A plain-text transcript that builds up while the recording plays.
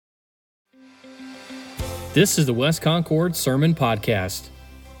This is the West Concord Sermon Podcast.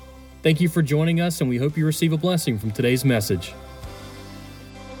 Thank you for joining us, and we hope you receive a blessing from today's message.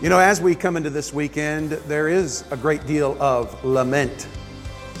 You know, as we come into this weekend, there is a great deal of lament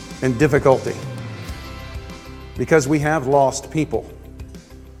and difficulty because we have lost people.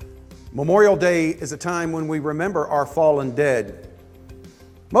 Memorial Day is a time when we remember our fallen dead,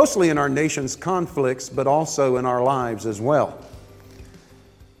 mostly in our nation's conflicts, but also in our lives as well.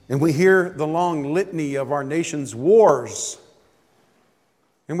 And we hear the long litany of our nation's wars.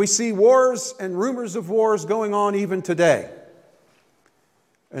 And we see wars and rumors of wars going on even today.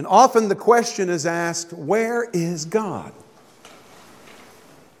 And often the question is asked, where is God?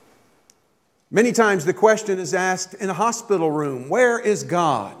 Many times the question is asked in a hospital room, where is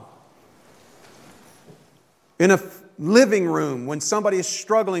God? In a living room when somebody is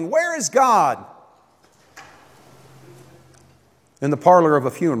struggling, where is God? In the parlor of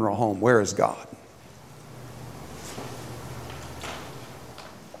a funeral home, where is God?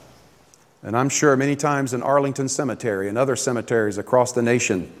 And I'm sure many times in Arlington Cemetery and other cemeteries across the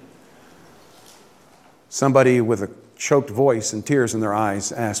nation, somebody with a choked voice and tears in their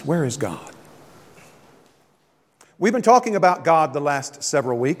eyes asks, where is God? We've been talking about God the last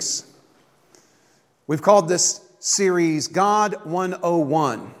several weeks. We've called this series God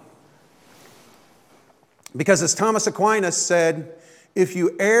 101. Because as Thomas Aquinas said, if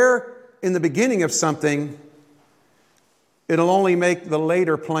you err in the beginning of something, it'll only make the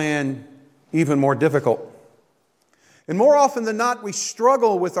later plan even more difficult. And more often than not, we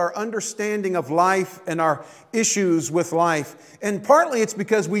struggle with our understanding of life and our issues with life. And partly it's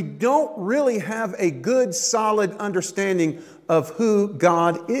because we don't really have a good, solid understanding of who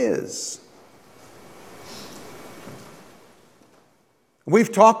God is.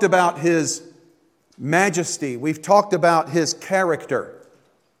 We've talked about His majesty. We've talked about His character.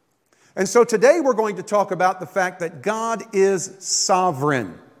 And so today we're going to talk about the fact that God is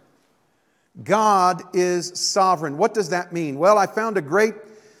sovereign. God is sovereign. What does that mean? Well, I found a great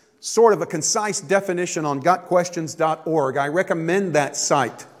sort of a concise definition on gotquestions.org. I recommend that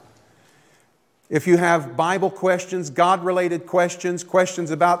site. If you have Bible questions, God-related questions,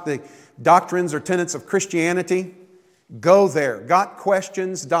 questions about the doctrines or tenets of Christianity, go there.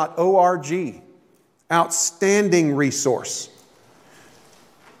 Gotquestions.org. Outstanding resource.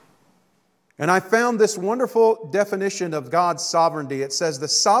 And I found this wonderful definition of God's sovereignty. It says the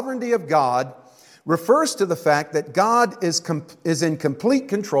sovereignty of God refers to the fact that God is in complete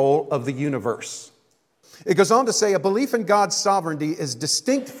control of the universe. It goes on to say a belief in God's sovereignty is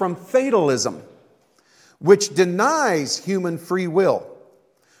distinct from fatalism, which denies human free will.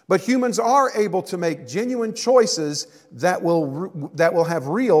 But humans are able to make genuine choices that will have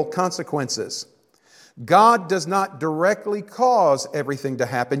real consequences. God does not directly cause everything to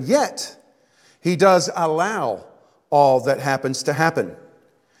happen, yet He does allow all that happens to happen.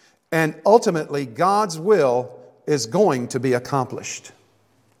 And ultimately, God's will is going to be accomplished.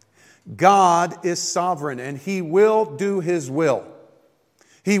 God is sovereign, and He will do His will.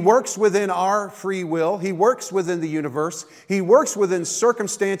 He works within our free will. He works within the universe. He works within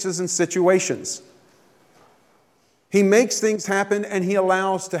circumstances and situations. He makes things happen and He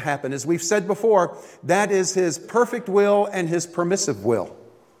allows to happen. As we've said before, that is His perfect will and His permissive will.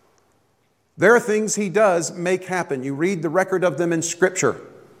 There are things He does make happen. You read the record of them in Scripture.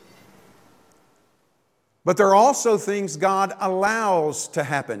 But there are also things God allows to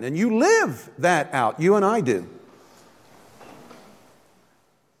happen, and you live that out. You and I do.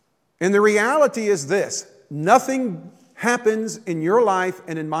 And the reality is this: nothing happens in your life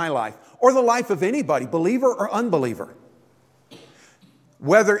and in my life, or the life of anybody, believer or unbeliever.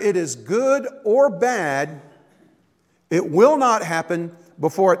 Whether it is good or bad, it will not happen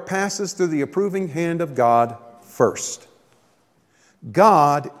before it passes through the approving hand of God first.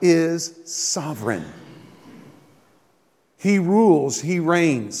 God is sovereign. He rules, He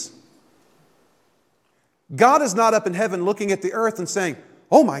reigns. God is not up in heaven looking at the earth and saying,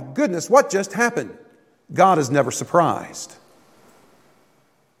 "Oh my goodness, what just happened?" God is never surprised.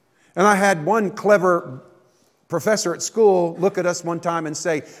 And I had one clever professor at school look at us one time and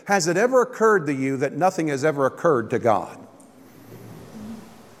say, "Has it ever occurred to you that nothing has ever occurred to God?"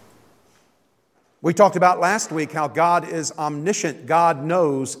 We talked about last week how God is omniscient. God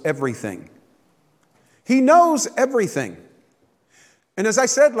knows everything. He knows everything. And as I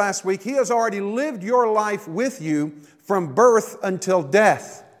said last week, He has already lived your life with you from birth until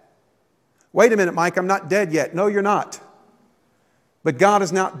death. Wait a minute, Mike, I'm not dead yet. No, you're not. But God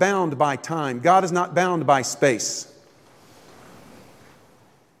is not bound by time. God is not bound by space.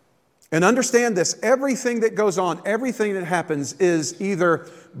 And understand this, everything that goes on, everything that happens is either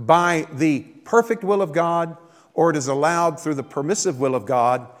by the perfect will of God, or it is allowed through the permissive will of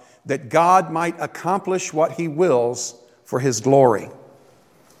God, that God might accomplish what He wills for His glory.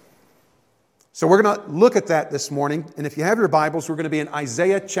 So we're going to look at that this morning. And if you have your Bibles, we're going to be in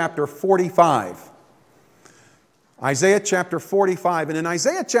Isaiah chapter 45. Isaiah chapter 45. And in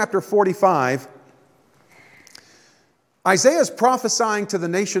Isaiah chapter 45, Isaiah is prophesying to the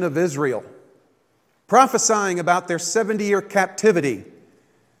nation of Israel, prophesying about their 70-year captivity,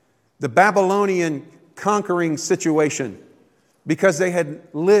 the Babylonian conquering situation, because they had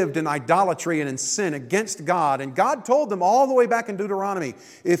lived in idolatry and in sin against God. And God told them all the way back in Deuteronomy,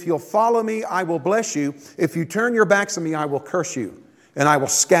 if you'll follow me, I will bless you. If you turn your backs on me, I will curse you, and I will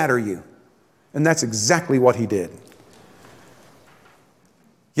scatter you. And that's exactly what He did.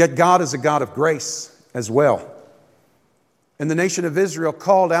 Yet God is a God of grace as well. And the nation of Israel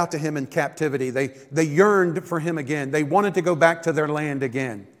called out to Him in captivity. They yearned for Him again. They wanted to go back to their land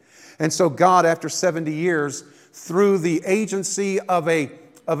again. And so God, after 70 years, through the agency of a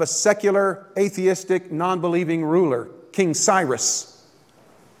secular, atheistic, non-believing ruler, King Cyrus,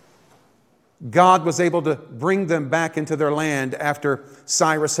 God was able to bring them back into their land after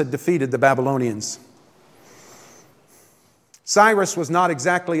Cyrus had defeated the Babylonians. Cyrus was not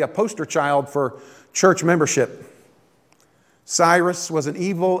exactly a poster child for church membership. Cyrus was an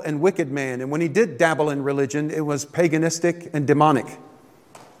evil and wicked man, and when he did dabble in religion, it was paganistic and demonic.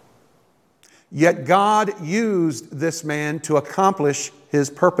 Yet God used this man to accomplish His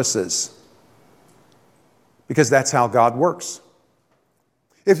purposes, because that's how God works.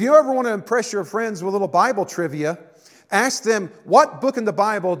 If you ever want to impress your friends with a little Bible trivia, ask them, what book in the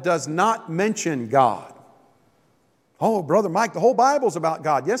Bible does not mention God? Oh, Brother Mike, the whole Bible's about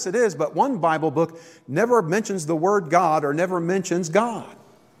God. Yes, it is, but one Bible book never mentions the word God or never mentions God.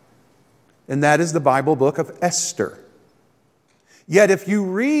 And that is the Bible book of Esther. Yet if you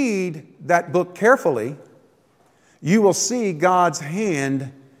read that book carefully, you will see God's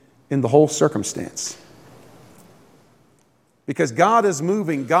hand in the whole circumstance. Because God is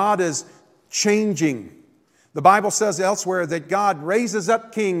moving, God is changing. The Bible says elsewhere that God raises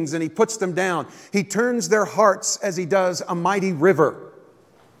up kings and He puts them down. He turns their hearts as He does a mighty river.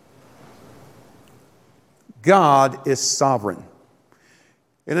 God is sovereign.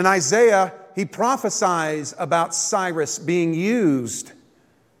 And in Isaiah, he prophesies about Cyrus being used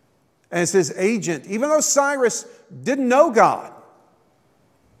as his agent, even though Cyrus didn't know God,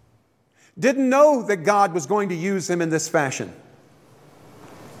 didn't know that God was going to use him in this fashion.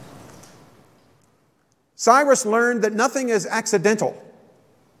 Cyrus learned that nothing is accidental,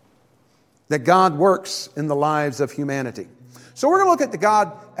 that God works in the lives of humanity. So we're going to look at the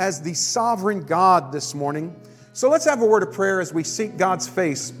God as the sovereign God this morning. So let's have a word of prayer as we seek God's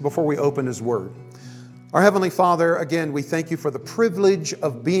face before we open His Word. Our Heavenly Father, again, we thank You for the privilege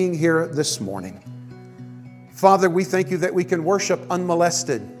of being here this morning. Father, we thank You that we can worship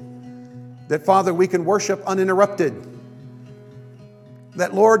unmolested, that, Father, we can worship uninterrupted,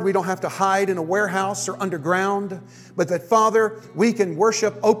 that, Lord, we don't have to hide in a warehouse or underground, but that, Father, we can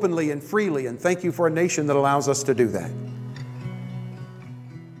worship openly and freely, and thank You for a nation that allows us to do that.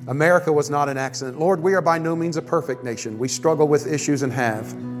 America was not an accident. Lord, we are by no means a perfect nation. We struggle with issues and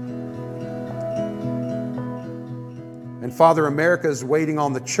have. And Father, America is waiting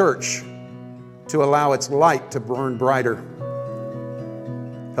on the church to allow its light to burn brighter.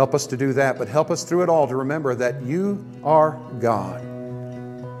 Help us to do that, but help us through it all to remember that You are God.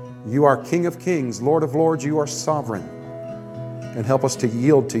 You are King of kings, Lord of lords. You are sovereign. And help us to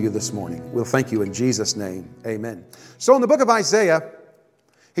yield to You this morning. We'll thank You in Jesus' name. Amen. So in the book of Isaiah,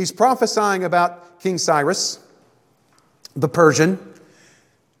 he's prophesying about King Cyrus, the Persian,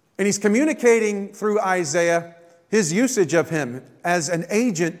 and he's communicating through Isaiah his usage of him as an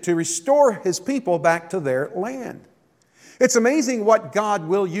agent to restore his people back to their land. It's amazing what God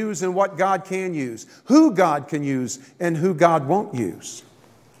will use and what God can use, who God can use and who God won't use.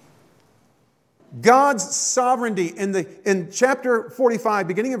 God's sovereignty. In chapter 45,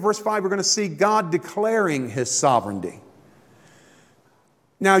 beginning in verse 5, we're going to see God declaring His sovereignty.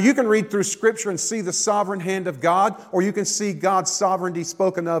 Now, you can read through Scripture and see the sovereign hand of God, or you can see God's sovereignty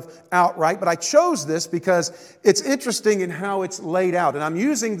spoken of outright. But I chose this because it's interesting in how it's laid out. And I'm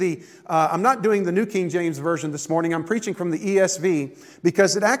using I'm not doing the New King James Version this morning. I'm preaching from the ESV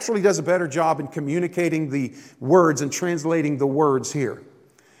because it actually does a better job in communicating the words and translating the words here.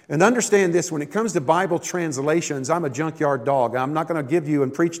 And understand this, when it comes to Bible translations, I'm a junkyard dog. I'm not going to give you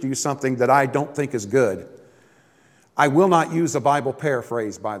and preach to you something that I don't think is good. I will not use a Bible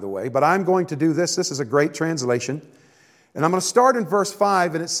paraphrase, by the way, but I'm going to do this. This is a great translation. And I'm going to start in verse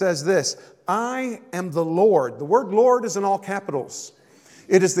 5, and it says this: I am the Lord. The word Lord is in all capitals.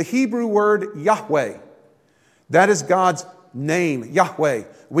 It is the Hebrew word Yahweh. That is God's name, Yahweh.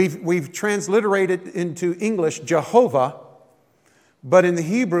 We've transliterated into English Jehovah, but in the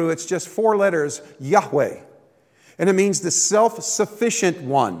Hebrew it's just 4 letters, Yahweh. And it means the self-sufficient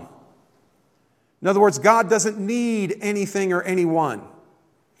one. In other words, God doesn't need anything or anyone.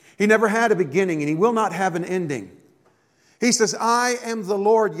 He never had a beginning and He will not have an ending. He says, I am the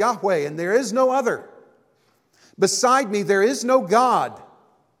Lord Yahweh, and there is no other. Beside me there is no God.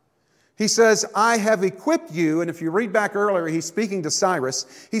 He says, I have equipped you, and if you read back earlier, he's speaking to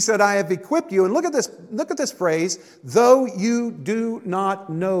Cyrus. He said, I have equipped you, and look at this phrase, though you do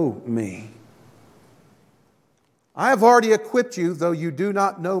not know me. I have already equipped you, though you do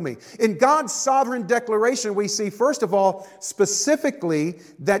not know me. In God's sovereign declaration, we see, first of all, specifically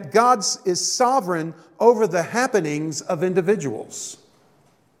that God is sovereign over the happenings of individuals.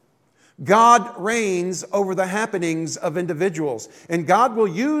 God reigns over the happenings of individuals. And God will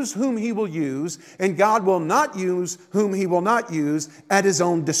use whom He will use, and God will not use whom He will not use at His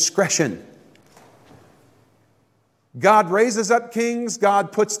own discretion. God raises up kings,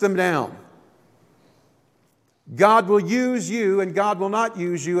 God puts them down. God will use you, and God will not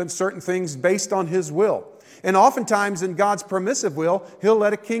use you in certain things based on His will. And oftentimes in God's permissive will, He'll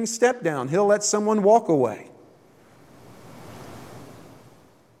let a king step down. He'll let someone walk away.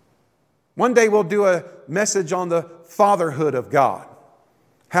 One day we'll do a message on the fatherhood of God,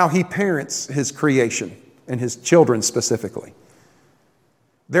 how He parents His creation and His children specifically.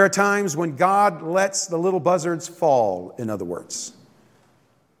 There are times when God lets the little buzzards fall, in other words.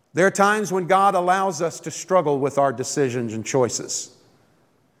 There are times when God allows us to struggle with our decisions and choices.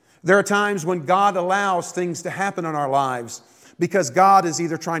 There are times when God allows things to happen in our lives because God is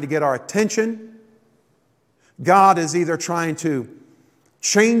either trying to get our attention, God is either trying to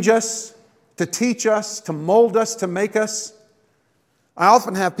change us, to teach us, to mold us, to make us. I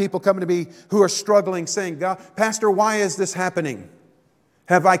often have people coming to me who are struggling saying, God, Pastor, why is this happening?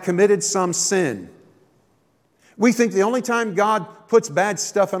 Have I committed some sin? We think the only time God puts bad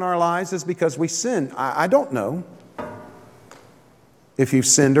stuff in our lives is because we sin. I don't know if you've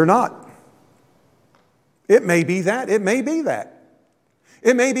sinned or not. It may be that. It may be that.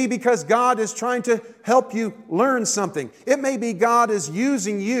 It may be because God is trying to help you learn something. It may be God is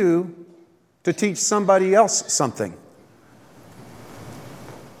using you to teach somebody else something.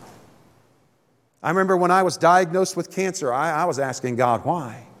 I remember when I was diagnosed with cancer, I was asking God,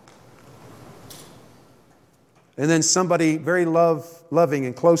 why? And then somebody very loving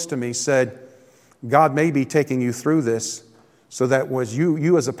and close to me said, God may be taking you through this so that was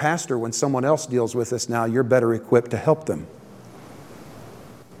you as a pastor, when someone else deals with this now, you're better equipped to help them.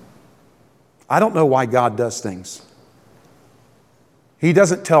 I don't know why God does things. He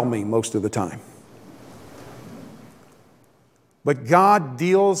doesn't tell me most of the time. But God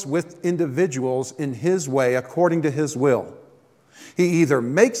deals with individuals in His way according to His will. He either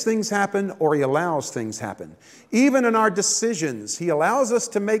makes things happen or He allows things happen. Even in our decisions, He allows us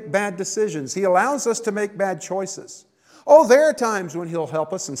to make bad decisions. He allows us to make bad choices. Oh, there are times when He'll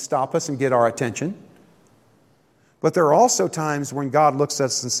help us and stop us and get our attention. But there are also times when God looks at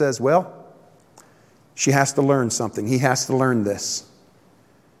us and says, well, she has to learn something. He has to learn this.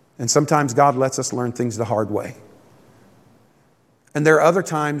 And sometimes God lets us learn things the hard way. And there are other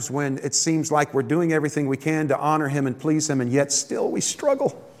times when it seems like we're doing everything we can to honor Him and please Him, and yet still we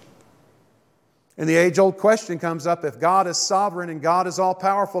struggle. And the age-old question comes up, if God is sovereign and God is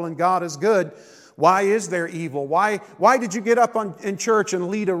all-powerful and God is good, why is there evil? Why did you get up in church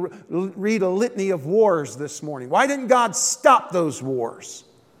and read a litany of wars this morning? Why didn't God stop those wars?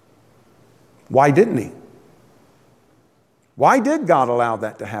 Why didn't He? Why did God allow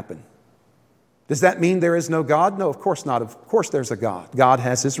that to happen? Does that mean there is no God? No, of course not. Of course there's a God. God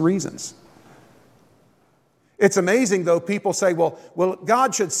has His reasons. It's amazing, though, people say, well,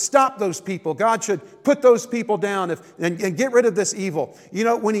 God should stop those people. God should put those people down and get rid of this evil. You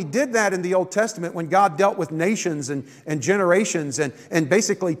know, when He did that in the Old Testament, when God dealt with nations and generations and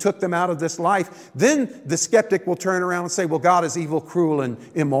basically took them out of this life, then the skeptic will turn around and say, well, God is evil, cruel, and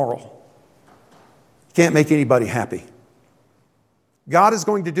immoral. Can't make anybody happy. God is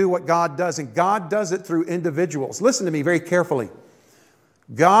going to do what God does, and God does it through individuals. Listen to me very carefully.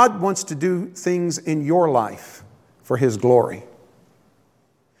 God wants to do things in your life for His glory.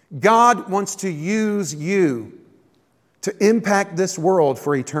 God wants to use you to impact this world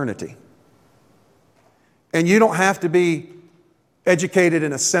for eternity. And you don't have to be educated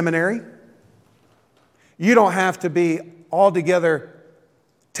in a seminary. You don't have to be altogether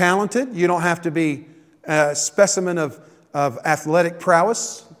talented. You don't have to be a specimen of athletic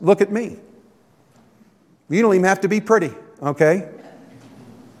prowess. Look at me. You don't even have to be pretty, okay?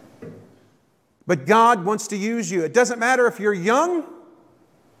 But God wants to use you. It doesn't matter if you're young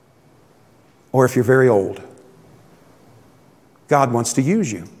or if you're very old. God wants to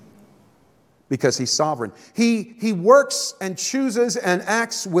use you because He's sovereign. He works and chooses and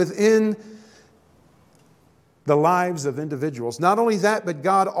acts within the lives of individuals. Not only that, but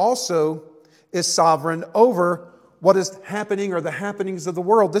God also is sovereign over what is happening or the happenings of the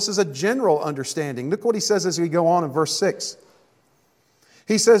world. This is a general understanding. Look what He says as we go on in verse 6.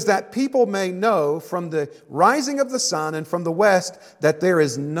 He says that people may know from the rising of the sun and from the west that there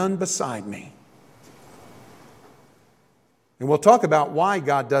is none beside me. And we'll talk about why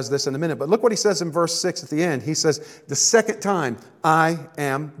God does this in a minute. But look what He says in verse 6 at the end. He says, the second time, I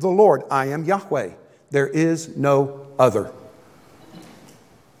am the Lord. I am Yahweh. There is no other.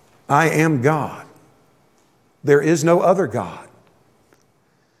 I am God. There is no other God.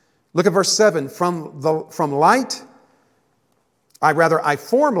 Look at verse 7. From light, I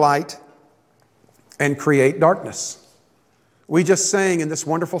form light and create darkness. We just sang in this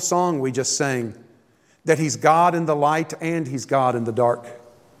wonderful song, we just sang that He's God in the light and He's God in the dark.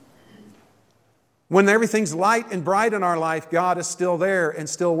 When everything's light and bright in our life, God is still there and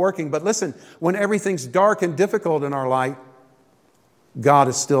still working. But listen, when everything's dark and difficult in our life, God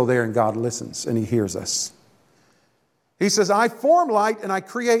is still there and God listens and He hears us. He says, I form light and I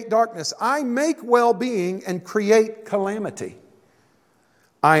create darkness. I make well-being and create calamity.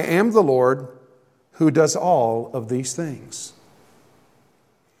 I am the Lord who does all of these things.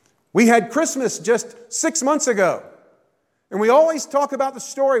 We had Christmas just 6 months ago. And we always talk about the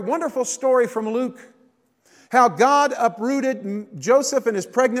story, wonderful story from Luke, how God uprooted Joseph and his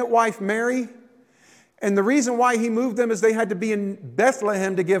pregnant wife Mary. And the reason why He moved them is they had to be in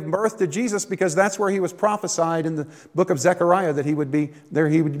Bethlehem to give birth to Jesus, because that's where He was prophesied in the book of Zechariah that He would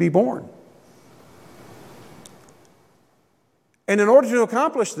be born. And in order to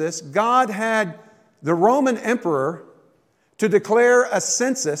accomplish this, God had the Roman emperor to declare a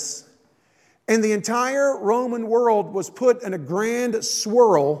census, and the entire Roman world was put in a grand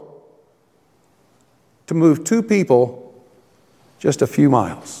swirl to move 2 people just a few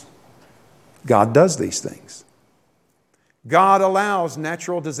miles. God does these things. God allows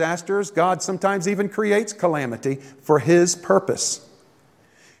natural disasters. God sometimes even creates calamity for His purpose.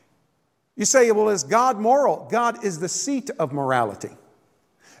 You say, well, is God moral? God is the seat of morality.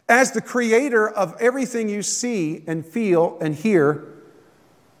 As the creator of everything you see and feel and hear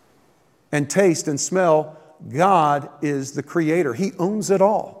and taste and smell, God is the creator. He owns it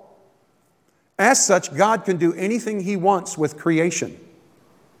all. As such, God can do anything He wants with creation.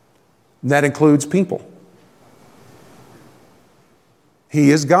 And that includes people. He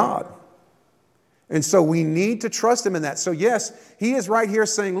is God. And so we need to trust Him in that. So yes, He is right here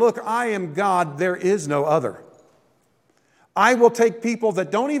saying, look, I am God, there is no other. I will take people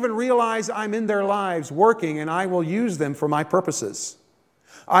that don't even realize I'm in their lives working, and I will use them for my purposes.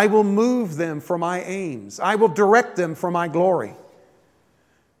 I will move them for my aims. I will direct them for my glory.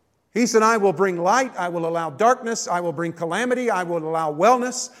 He said, I will bring light, I will allow darkness, I will bring calamity, I will allow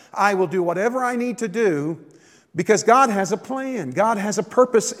wellness, I will do whatever I need to do, because God has a plan. God has a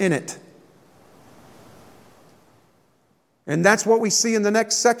purpose in it. And that's what we see in the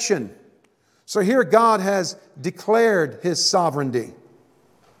next section. So here God has declared His sovereignty.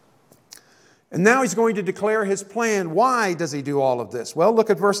 And now He's going to declare His plan. Why does He do all of this? Well, look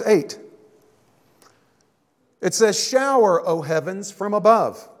at verse 8. It says, shower, O heavens, from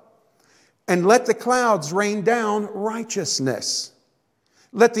above, and let the clouds rain down righteousness.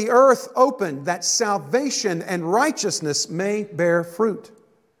 Let the earth open, that salvation and righteousness may bear fruit.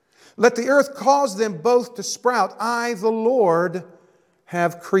 Let the earth cause them both to sprout. I, the Lord,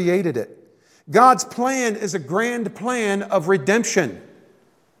 have created it. God's plan is a grand plan of redemption.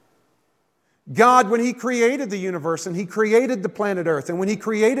 God, when He created the universe and He created the planet Earth and when He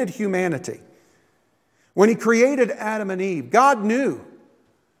created humanity, when He created Adam and Eve, God knew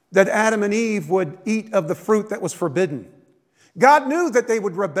that Adam and Eve would eat of the fruit that was forbidden. God knew that they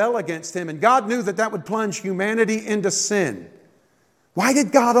would rebel against Him, and God knew that that would plunge humanity into sin. Why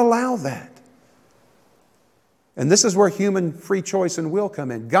did God allow that? And this is where human free choice and will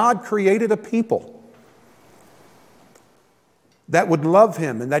come in. God created a people that would love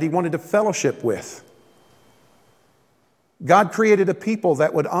Him and that He wanted to fellowship with. God created a people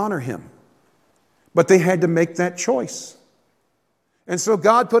that would honor Him, but they had to make that choice. And so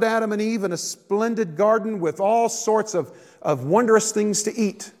God put Adam and Eve in a splendid garden with all sorts of wondrous things to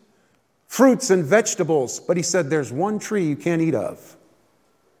eat, fruits and vegetables, but He said, there's one tree you can't eat of.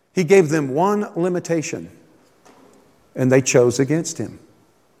 He gave them one limitation, and they chose against Him.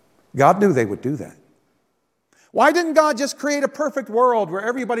 God knew they would do that. Why didn't God just create a perfect world where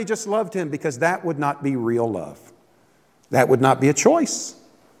everybody just loved Him? Because that would not be real love. That would not be a choice.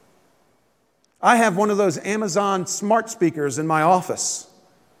 I have one of those Amazon smart speakers in my office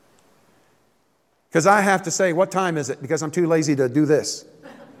because I have to say, what time is it? Because I'm too lazy to do this.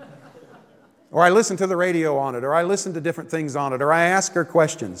 Or I listen to the radio on it, or I listen to different things on it, or I ask her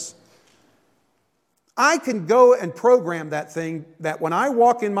questions. I can go and program that thing that when I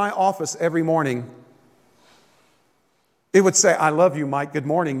walk in my office every morning, it would say, "I love you, Mike. Good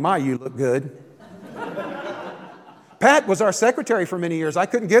morning. My, you look good." Pat was our secretary for many years. I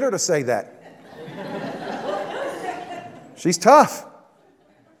couldn't get her to say that. She's tough.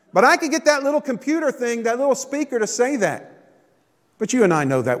 But I could get that little computer thing, that little speaker to say that. But you and I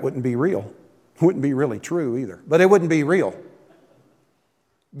know that wouldn't be real. It wouldn't be really true either. But it wouldn't be real.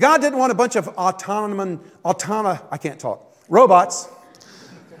 God didn't want a bunch of robots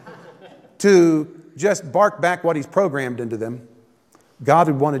to just bark back what He's programmed into them. God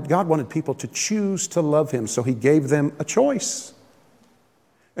wanted people to choose to love Him, so He gave them a choice.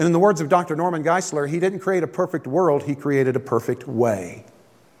 And in the words of Dr. Norman Geisler, He didn't create a perfect world, He created a perfect way.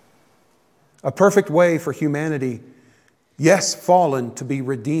 A perfect way for humanity, yes, fallen, to be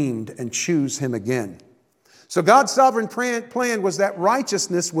redeemed and choose Him again. So God's sovereign plan was that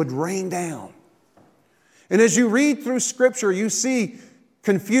righteousness would rain down. And as you read through Scripture, you see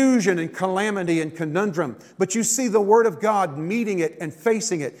confusion and calamity and conundrum, but you see the Word of God meeting it and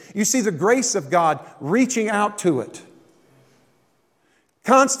facing it. You see the grace of God reaching out to it.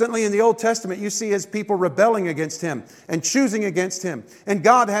 Constantly in the Old Testament, you see His people rebelling against Him and choosing against Him, and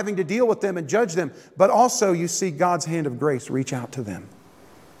God having to deal with them and judge them. But also you see God's hand of grace reach out to them.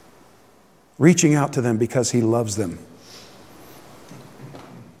 Reaching out to them because He loves them.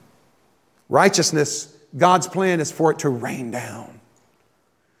 Righteousness, God's plan is for it to rain down.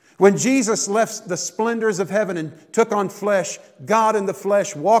 When Jesus left the splendors of heaven and took on flesh, God in the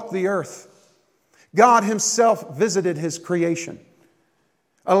flesh walked the earth. God Himself visited His creation,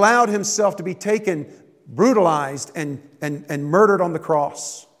 allowed Himself to be taken, brutalized, and murdered on the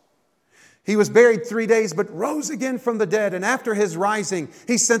cross. He was buried 3 days, but rose again from the dead. And after His rising,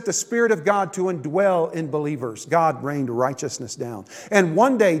 He sent the Spirit of God to indwell in believers. God rained righteousness down. And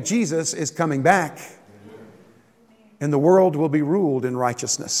one day, Jesus is coming back, and the world will be ruled in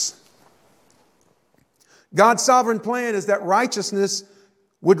righteousness. God's sovereign plan is that righteousness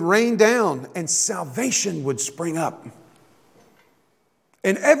would rain down and salvation would spring up.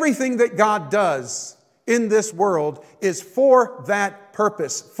 And everything that God does in this world is for that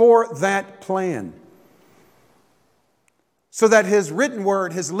purpose, for that plan. So that His written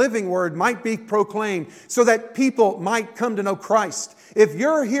word, His living word might be proclaimed, so that people might come to know Christ. If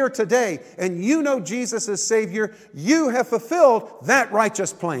you're here today and you know Jesus as Savior, you have fulfilled that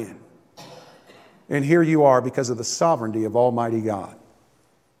righteous plan. And here you are because of the sovereignty of Almighty God.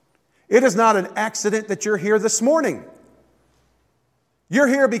 It is not an accident that you're here this morning. You're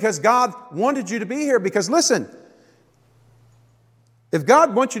here because God wanted you to be here. Because listen, if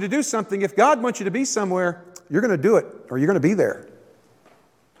God wants you to do something, if God wants you to be somewhere, you're going to do it or you're going to be there.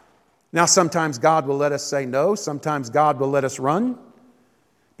 Now, sometimes God will let us say no. Sometimes God will let us run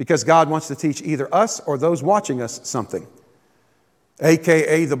because God wants to teach either us or those watching us something.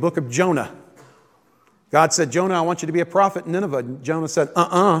 AKA the book of Jonah. God said, "Jonah, I want you to be a prophet in Nineveh." And Jonah said,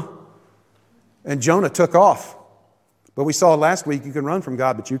 And Jonah took off. But we saw last week you can run from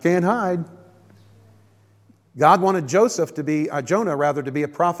God, but you can't hide. God wanted Jonah to be a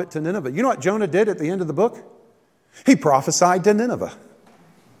prophet to Nineveh. You know what Jonah did at the end of the book? He prophesied to Nineveh.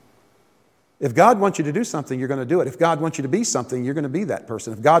 If God wants you to do something, you're going to do it. If God wants you to be something, you're going to be that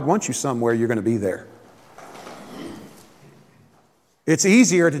person. If God wants you somewhere, you're going to be there. It's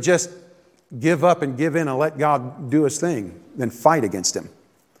easier to just give up and give in and let God do His thing than fight against Him.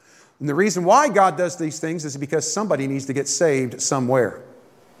 And the reason why God does these things is because somebody needs to get saved somewhere.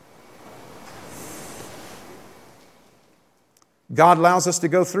 God allows us to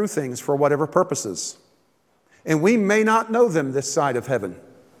go through things for whatever purposes. And we may not know them this side of heaven.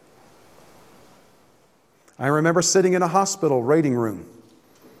 I remember sitting in a hospital waiting room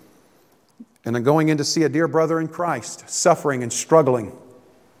and then going in to see a dear brother in Christ, suffering and struggling.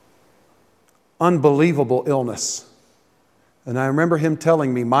 Unbelievable illness. And I remember him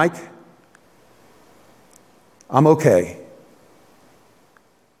telling me, "Mike, I'm okay."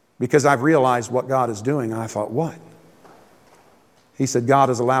 Because I've realized what God is doing. And I thought, what? He said, "God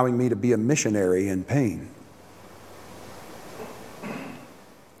is allowing me to be a missionary in pain.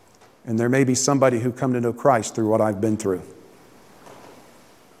 And there may be somebody who come to know Christ through what I've been through."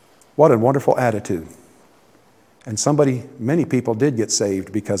 What a wonderful attitude. And many people did get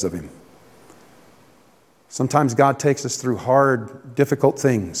saved because of him. Sometimes God takes us through hard, difficult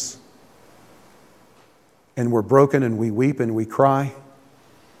things. And we're broken and we weep and we cry.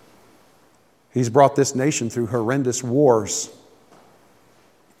 He's brought this nation through horrendous wars.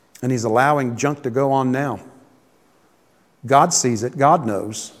 And He's allowing junk to go on now. God sees it. God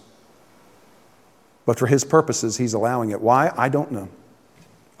knows. But for His purposes, He's allowing it. Why? I don't know.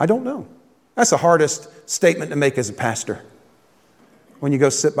 I don't know. That's the hardest statement to make as a pastor. When you go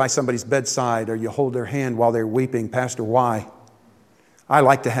sit by somebody's bedside or you hold their hand while they're weeping, Pastor, why? I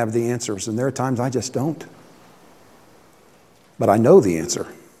like to have the answers, and there are times I just don't. But I know the answer.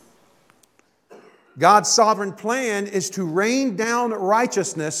 God's sovereign plan is to rain down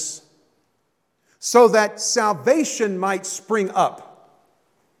righteousness so that salvation might spring up.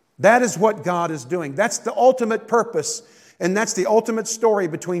 That is what God is doing. That's the ultimate purpose, and that's the ultimate story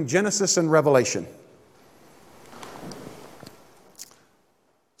between Genesis and Revelation.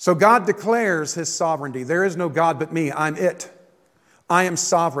 So God declares His sovereignty. There is no God but me. I'm it. I am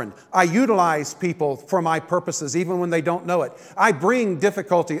sovereign. I utilize people for my purposes, even when they don't know it. I bring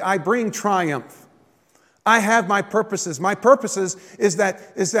difficulty. I bring triumph. I have my purposes. My purposes is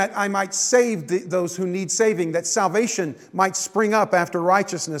that I might save those who need saving, that salvation might spring up after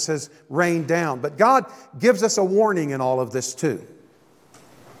righteousness has rained down. But God gives us a warning in all of this too.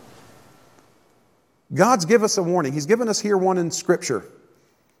 God's given us a warning. He's given us here one in Scripture.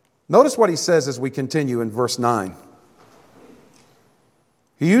 Notice what He says as we continue in verse 9.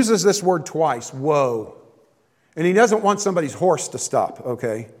 He uses this word twice, woe. And He doesn't want somebody's horse to stop,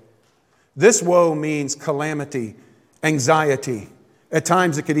 okay? This woe means calamity, anxiety. At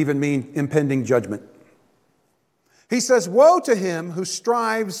times it could even mean impending judgment. He says, woe to him who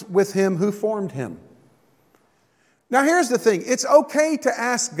strives with Him who formed him. Now here's the thing. It's okay to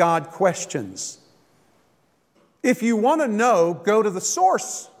ask God questions. If you want to know, go to the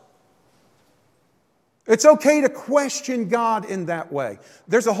source. It's okay to question God in that way.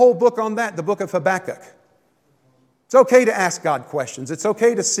 There's a whole book on that, the book of Habakkuk. It's okay to ask God questions. It's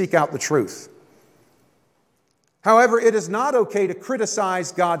okay to seek out the truth. However, it is not okay to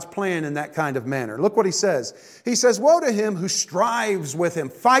criticize God's plan in that kind of manner. Look what He says. He says, woe to him who strives with Him,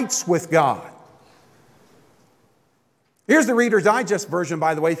 fights with God. Here's the Reader's Digest version,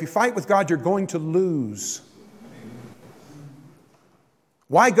 by the way. If you fight with God, you're going to lose.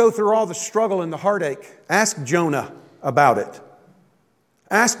 Why go through all the struggle and the heartache? Ask Jonah about it.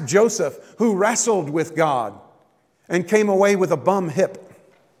 Ask Joseph, who wrestled with God and came away with a bum hip.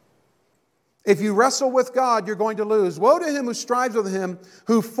 If you wrestle with God, you're going to lose. Woe to him who strives with Him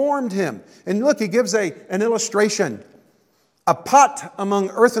who formed him. And look, he gives an illustration. A pot among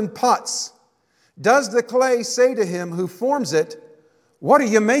earthen pots. Does the clay say to him who forms it, what are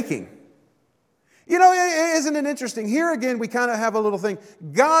you making? You know, isn't it interesting? Here again, we kind of have a little thing.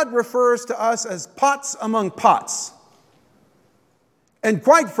 God refers to us as pots among pots. And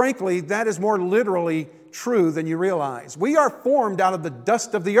quite frankly, that is more literally true than you realize. We are formed out of the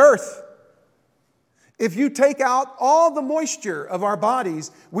dust of the earth. If you take out all the moisture of our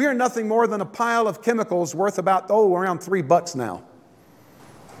bodies, we are nothing more than a pile of chemicals worth about, around $3 now.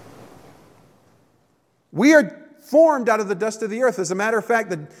 We are formed out of the dust of the earth. As a matter of fact,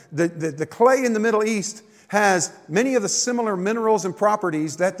 the clay in the Middle East has many of the similar minerals and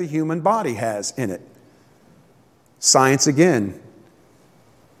properties that the human body has in it. Science, again,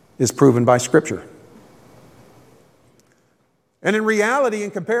 is proven by Scripture. And in reality, in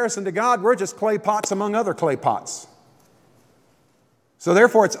comparison to God, we're just clay pots among other clay pots. So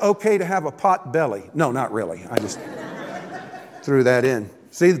therefore, it's okay to have a pot belly. No, not really. I just threw that in.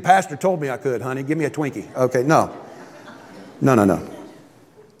 See, the pastor told me I could, honey. Give me a Twinkie. Okay, no. No.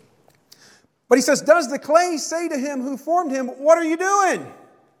 But he says, does the clay say to him who formed him, what are you doing?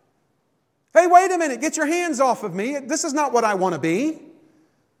 Hey, wait a minute. Get your hands off of me. This is not what I want to be.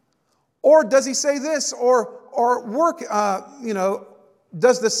 Or does he say this? Or work,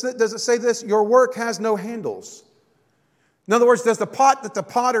 does it say this? Your work has no handles. In other words, does the pot that the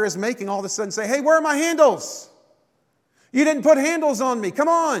potter is making all of a sudden say, hey, where are my handles? You didn't put handles on me. Come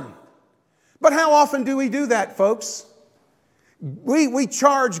on. But how often do we do that, folks? We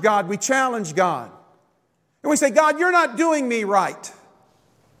charge God. We challenge God. And we say, God, you're not doing me right.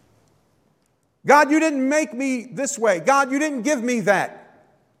 God, you didn't make me this way. God, you didn't give me that.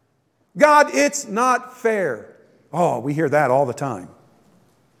 God, it's not fair. Oh, we hear that all the time.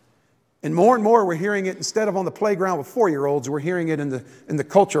 And more we're hearing it instead of on the playground with 4-year-olds, we're hearing it in the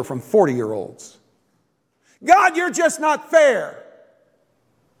culture from 40-year-olds. God, you're just not fair.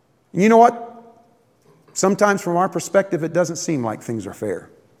 And you know what? Sometimes from our perspective, it doesn't seem like things are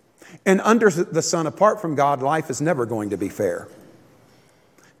fair. And under the sun, apart from God, life is never going to be fair.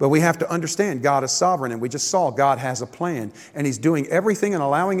 But we have to understand God is sovereign, and we just saw God has a plan, and He's doing everything and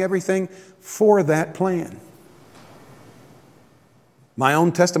allowing everything for that plan. My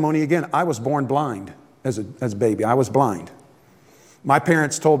own testimony again, I was born blind as a baby. I was blind. My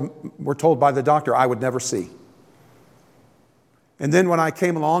parents were told by the doctor I would never see. And then when I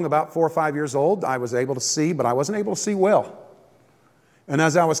came along about 4 or 5 years old, I was able to see, but I wasn't able to see well. And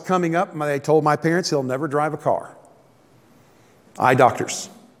as I was coming up, they told my parents he'll never drive a car. Eye doctors.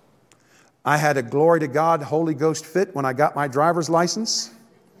 I had a glory to God Holy Ghost fit when I got my driver's license.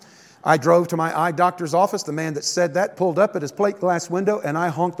 I drove to my eye doctor's office. The man that said that pulled up at his plate glass window, and I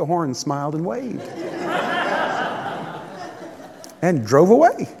honked the horn, smiled, and waved. And drove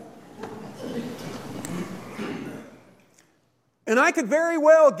away. And I could very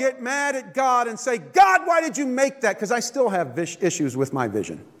well get mad at God and say, God, why did you make that? Because I still have issues with my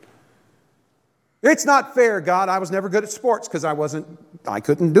vision. It's not fair, God. I was never good at sports because I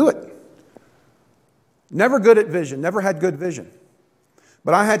couldn't do it. Never good at vision, never had good vision.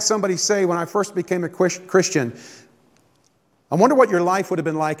 But I had somebody say when I first became a Christian, I wonder what your life would have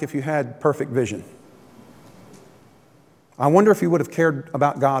been like if you had perfect vision. I wonder if you would have cared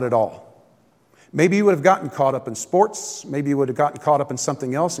about God at all. Maybe you would have gotten caught up in sports. Maybe you would have gotten caught up in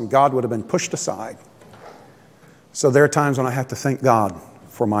something else, and God would have been pushed aside. So there are times when I have to thank God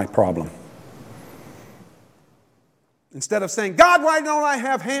for my problem. Instead of saying, God, why don't I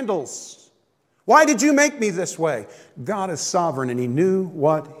have handles? Why did you make me this way? God is sovereign, and He knew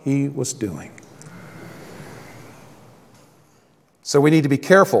what He was doing. So we need to be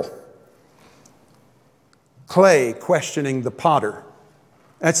careful. Clay questioning the potter.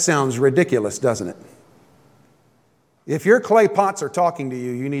 That sounds ridiculous, doesn't it? If your clay pots are talking to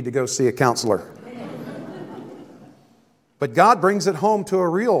you, you need to go see a counselor. But God brings it home to a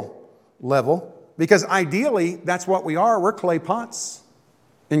real level, because ideally, that's what we are. We're clay pots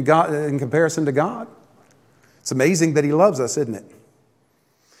in comparison to God. It's amazing that He loves us, isn't it?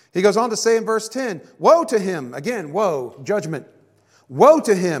 He goes on to say in verse 10, woe to him, again, woe, judgment. Woe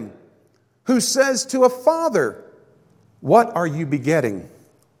to him who says to a father, what are you begetting?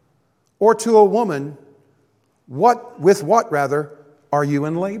 Or to a woman, with what are you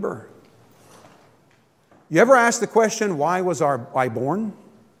in labor? You ever ask the question, why was I born?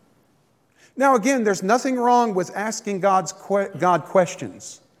 Now again, there's nothing wrong with asking God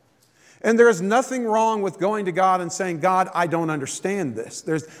questions. And there's nothing wrong with going to God and saying, God, I don't understand this.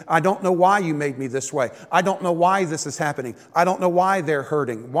 I don't know why you made me this way. I don't know why this is happening. I don't know why they're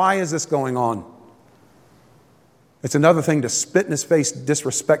hurting. Why is this going on? It's another thing to spit in His face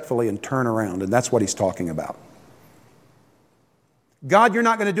disrespectfully and turn around, and that's what He's talking about. God, you're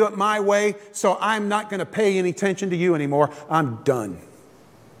not going to do it my way, so I'm not going to pay any attention to you anymore. I'm done.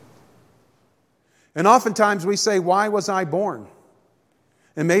 And oftentimes we say, why was I born?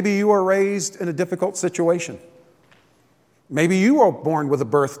 And maybe you were raised in a difficult situation. Maybe you were born with a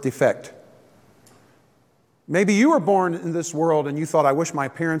birth defect. Maybe you were born in this world and you thought, I wish my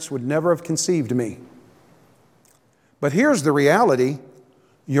parents would never have conceived me. But here's the reality.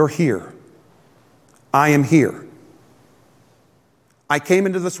 You're here. I am here. I came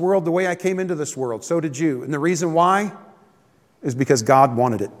into this world the way I came into this world. So did you. And the reason why is because God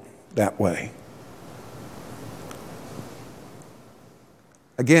wanted it that way.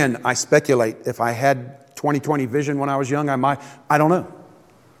 Again, I speculate. If I had 20/20 vision when I was young, I don't know.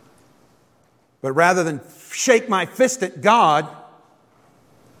 But rather than shake my fist at God,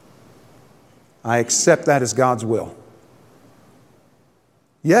 I accept that as God's will.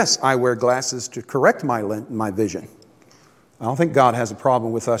 Yes, I wear glasses to correct my vision. I don't think God has a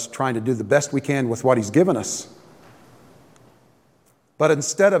problem with us trying to do the best we can with what He's given us. But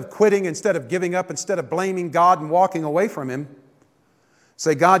instead of quitting, instead of giving up, instead of blaming God and walking away from Him,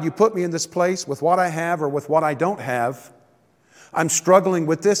 say, God, you put me in this place with what I have or with what I don't have. I'm struggling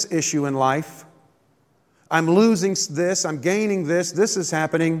with this issue in life. I'm losing this. I'm gaining this. This is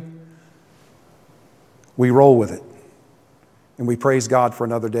happening. We roll with it. And we praise God for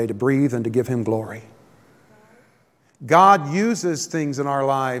another day to breathe and to give Him glory. God uses things in our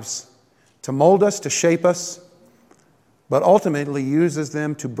lives to mold us, to shape us, but ultimately uses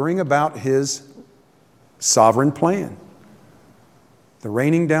them to bring about His sovereign plan. The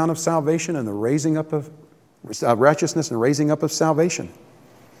raining down of salvation and the raising up of righteousness and raising up of salvation.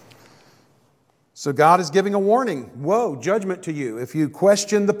 So God is giving a warning. Woe, judgment to you if you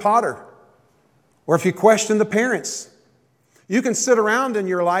question the potter or if you question the parents. You can sit around in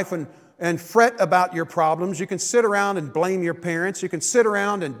your life and fret about your problems. You can sit around and blame your parents. You can sit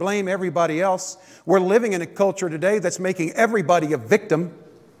around and blame everybody else. We're living in a culture today that's making everybody a victim.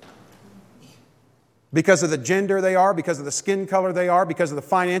 because of the gender they are, because of the skin color they are, because of the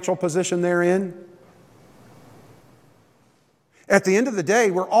financial position they're in. At the end of the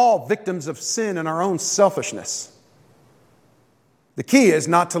day, we're all victims of sin and our own selfishness. The key is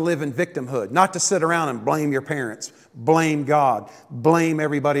not to live in victimhood, not to sit around and blame your parents, blame God, blame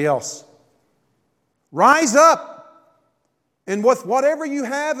everybody else. Rise up and with whatever you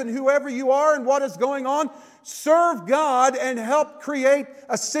have and whoever you are and what is going on, serve God and help create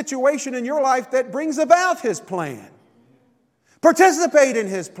a situation in your life that brings about His plan. Participate in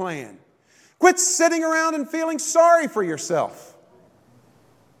His plan. Quit sitting around and feeling sorry for yourself.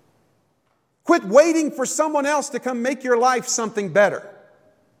 Quit waiting for someone else to come make your life something better.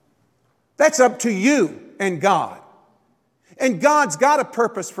 That's up to you and God. And God's got a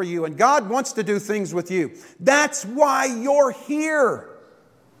purpose for you, and God wants to do things with you. That's why you're here.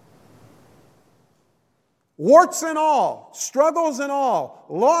 Warts and all, struggles and all,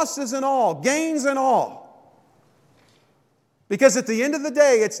 losses and all, gains and all. Because at the end of the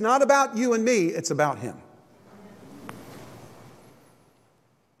day, it's not about you and me, it's about Him.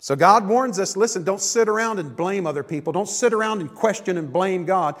 So God warns us, listen, don't sit around and blame other people. Don't sit around and question and blame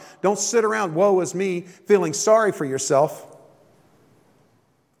God. Don't sit around, woe is me, feeling sorry for yourself.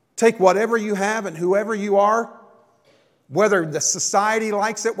 Take whatever you have and whoever you are, whether the society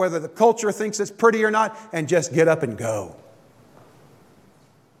likes it, whether the culture thinks it's pretty or not, and just get up and go.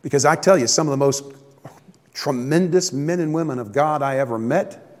 Because I tell you, some of the most tremendous men and women of God I ever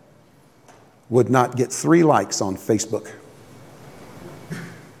met would not get 3 likes on Facebook.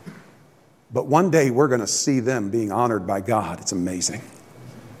 But one day we're going to see them being honored by God. It's amazing.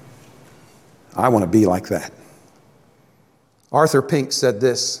 I want to be like that. Arthur Pink said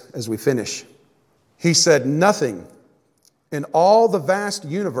this as we finish. He said, nothing in all the vast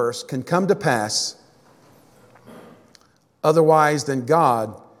universe can come to pass otherwise than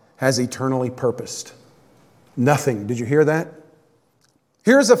God has eternally purposed. Nothing. Did you hear that?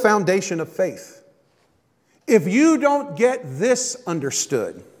 Here's a foundation of faith. If you don't get this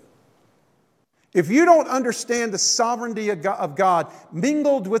understood, if you don't understand the sovereignty of God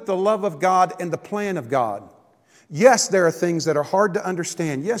mingled with the love of God and the plan of God, yes, there are things that are hard to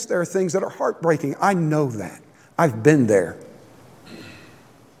understand. Yes, there are things that are heartbreaking. I know that. I've been there.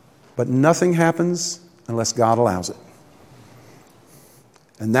 But nothing happens unless God allows it.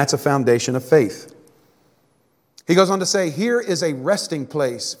 And that's a foundation of faith. He goes on to say, here is a resting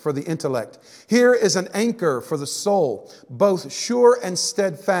place for the intellect. Here is an anchor for the soul, both sure and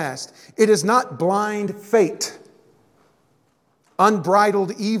steadfast. It is not blind fate,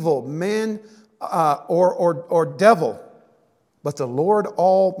 unbridled evil, man or devil, but the Lord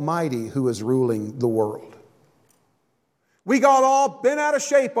Almighty who is ruling the world. We got all bent out of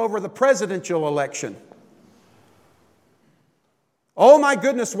shape over the presidential election. Oh my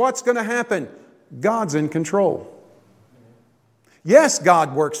goodness, what's going to happen? God's in control. Yes,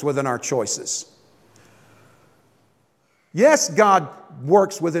 God works within our choices. Yes, God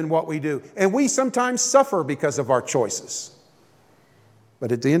works within what we do. And we sometimes suffer because of our choices.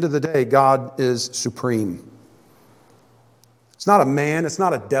 But at the end of the day, God is supreme. It's not a man, it's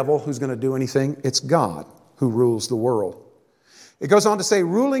not a devil who's going to do anything. It's God who rules the world. It goes on to say,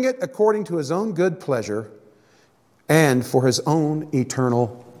 ruling it according to His own good pleasure and for His own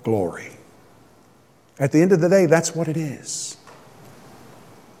eternal glory. At the end of the day, that's what it is.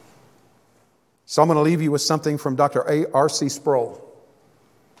 So I'm going to leave you with something from Dr. R.C. Sproul,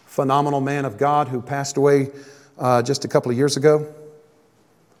 phenomenal man of God who passed away just a couple of years ago.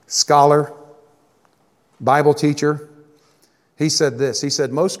 Scholar, Bible teacher. He said this. He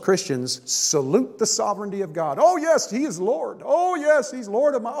said, most Christians salute the sovereignty of God. Oh, yes, He is Lord. Oh, yes, He's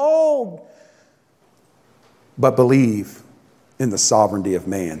Lord of my... Oh! But believe in the sovereignty of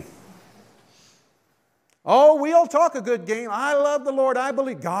man. Oh, we'll talk a good game. I love the Lord. I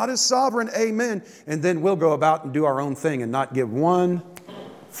believe God is sovereign. Amen. And then we'll go about and do our own thing and not give one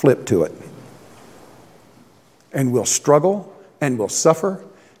flip to it. And we'll struggle and we'll suffer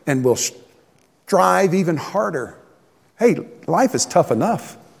and we'll strive even harder. Hey, life is tough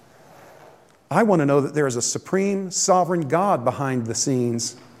enough. I want to know that there is a supreme sovereign God behind the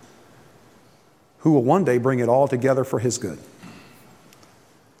scenes who will one day bring it all together for His good.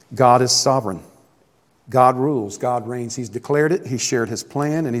 God is sovereign. God rules, God reigns. He's declared it, He's shared His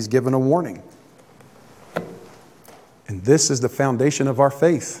plan, and He's given a warning. And this is the foundation of our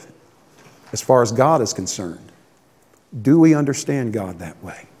faith as far as God is concerned. Do we understand God that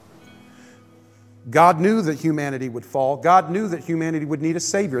way? God knew that humanity would fall. God knew that humanity would need a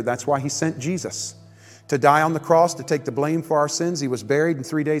Savior. That's why He sent Jesus to die on the cross, to take the blame for our sins. He was buried, and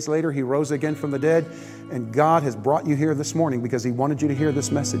 3 days later He rose again from the dead. And God has brought you here this morning because He wanted you to hear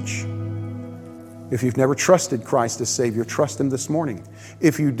this message. If you've never trusted Christ as Savior, trust Him this morning.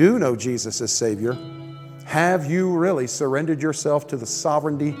 If you do know Jesus as Savior, have you really surrendered yourself to the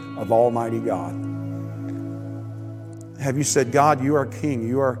sovereignty of Almighty God? Have you said, God, you are King.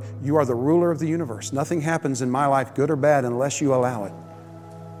 You are the ruler of the universe. Nothing happens in my life, good or bad, unless you allow it.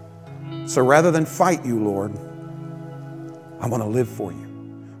 So rather than fight you, Lord, I want to live for you.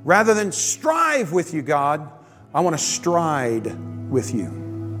 Rather than strive with you, God, I want to stride with you.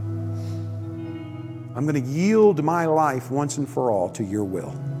 I'm going to yield my life once and for all to your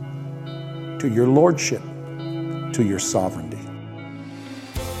will, to your lordship, to your sovereignty.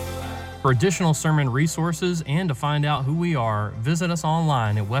 For additional sermon resources and to find out who we are, visit us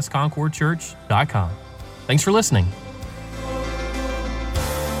online at westconcordchurch.com. Thanks for listening.